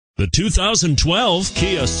The 2012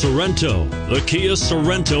 Kia Sorento. The Kia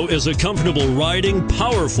Sorento is a comfortable riding,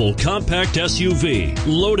 powerful, compact SUV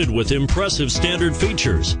loaded with impressive standard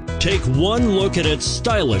features. Take one look at its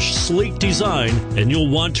stylish, sleek design and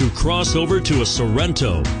you'll want to cross over to a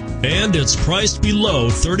Sorento. And it's priced below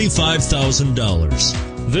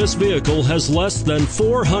 $35,000. This vehicle has less than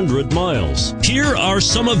 400 miles. Here are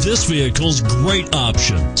some of this vehicle's great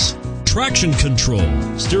options: traction control,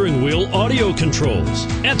 steering wheel audio controls,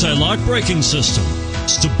 anti-lock braking system,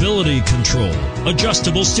 stability control,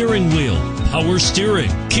 adjustable steering wheel, power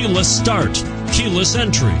steering, keyless start, keyless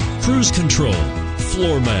entry, cruise control,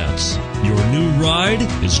 floor mats. Your new ride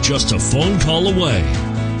is just a phone call away.